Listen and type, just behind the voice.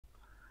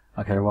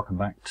Okay, welcome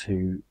back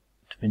to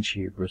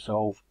DaVinci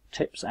Resolve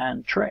tips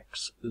and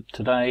tricks.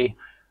 Today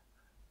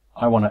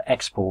I want to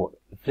export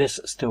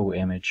this still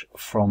image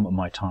from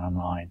my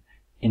timeline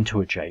into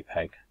a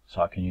JPEG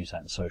so I can use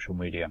that in social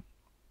media,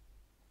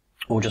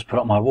 or just put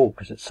it on my wall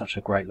because it's such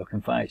a great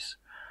looking face.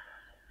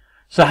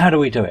 So how do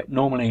we do it?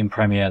 Normally in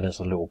Premiere there's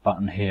a little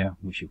button here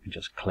which you can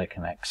just click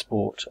and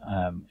export.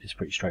 It's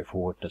pretty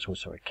straightforward. There's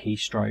also a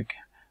keystroke.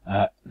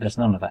 There's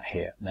none of that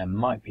here. There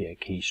might be a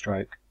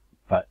keystroke,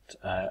 but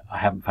I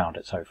haven't found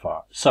it so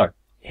far. So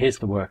here's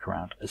the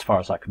workaround as far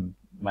as I can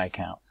make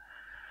out.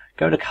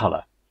 Go to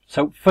color.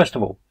 So first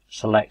of all,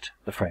 select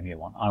the frame you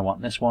want. I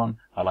want this one.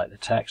 I like the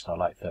text. I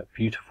like the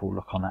beautiful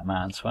look on that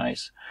man's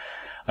face.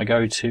 I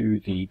go to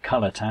the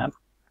color tab,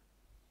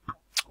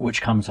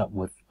 which comes up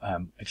with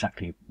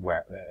exactly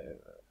where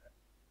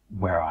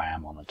I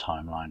am on the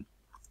timeline.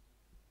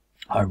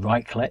 I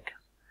right click,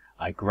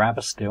 I grab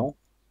a still.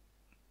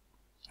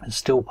 It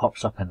still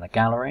pops up in the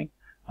gallery.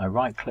 I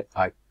right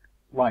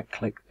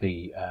click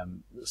the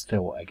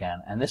still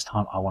again, and this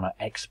time I want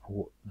to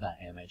export that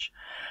image.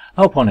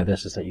 The whole point of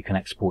this is that you can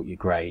export your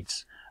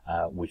grades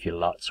with your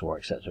LUTs or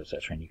etc,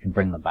 and you can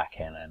bring them back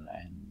in and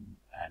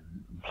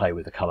play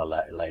with the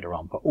color later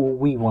on. But all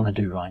we want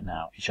to do right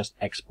now is just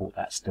export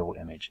that still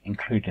image,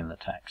 including the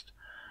text.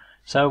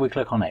 So we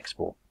click on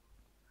export.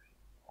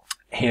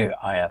 Here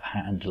I have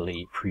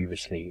handily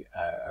previously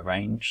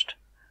arranged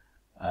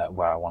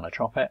where I want to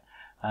drop it.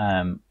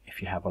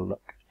 If you have a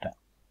look,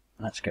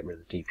 let's get rid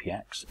of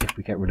DPX. If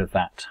we get rid of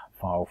that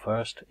file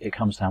first, it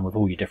comes down with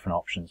all your different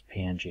options: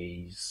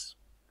 PNGs,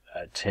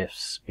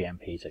 TIFFs,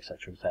 BMPs,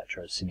 etc,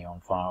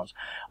 Cineon files.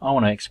 I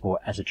want to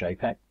export as a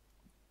JPEG,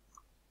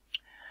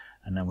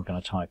 and then we're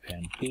going to type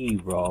in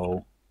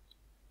B-roll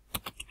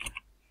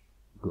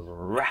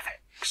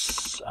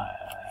graphics.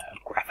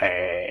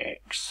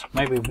 Graphics.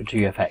 Maybe we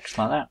do FX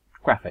like that.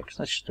 Graphics.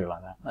 Let's just do it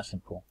like that. That's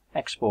simple.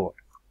 Export.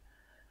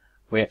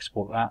 We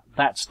export that.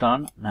 That's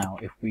done. Now,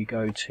 if we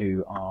go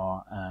to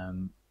our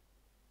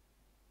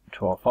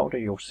folder,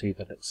 you'll see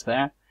that it's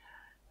there.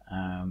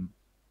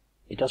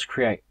 It does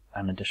create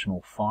an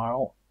additional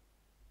file.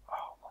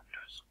 Oh,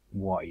 Windows!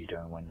 What are you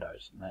doing,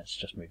 Windows? Let's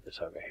just move this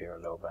over here a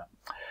little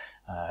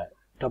bit.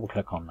 Double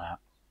click on that.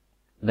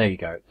 There you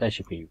go. There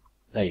should be.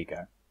 There you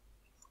go.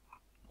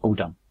 All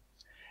done.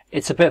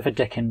 It's a bit of a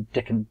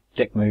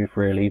dick move,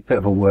 really. Bit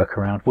of a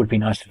workaround. Would be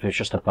nice if it was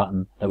just a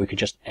button that we could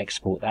just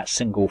export that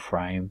single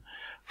frame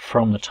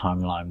from the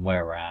timeline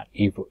where we're at,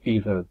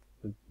 either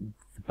the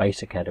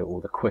basic edit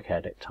or the quick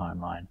edit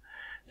timeline.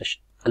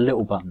 A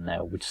little button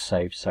there would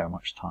save so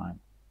much time.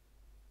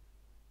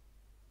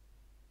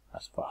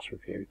 That's fast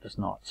review. There's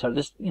not. So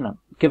this,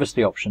 give us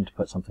the option to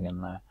put something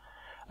in there.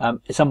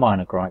 It's a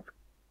minor gripe,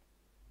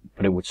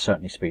 but it would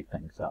certainly speed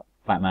things up.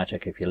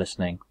 Blackmagic, if you're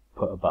listening,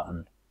 put a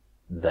button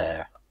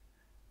there.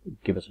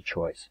 Give us a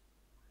choice,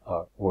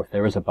 or if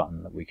there is a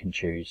button that we can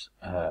choose,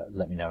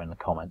 let me know in the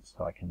comments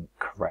so I can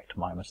correct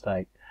my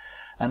mistake.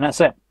 And that's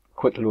it.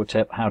 Quick little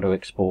tip: how to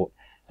export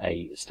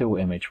a still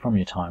image from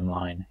your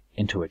timeline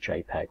into a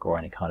JPEG or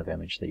any kind of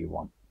image that you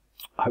want.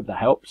 I hope that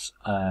helps.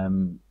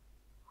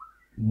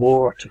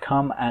 More to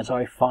come as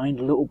I find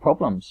little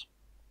problems.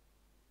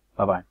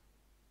 Bye bye.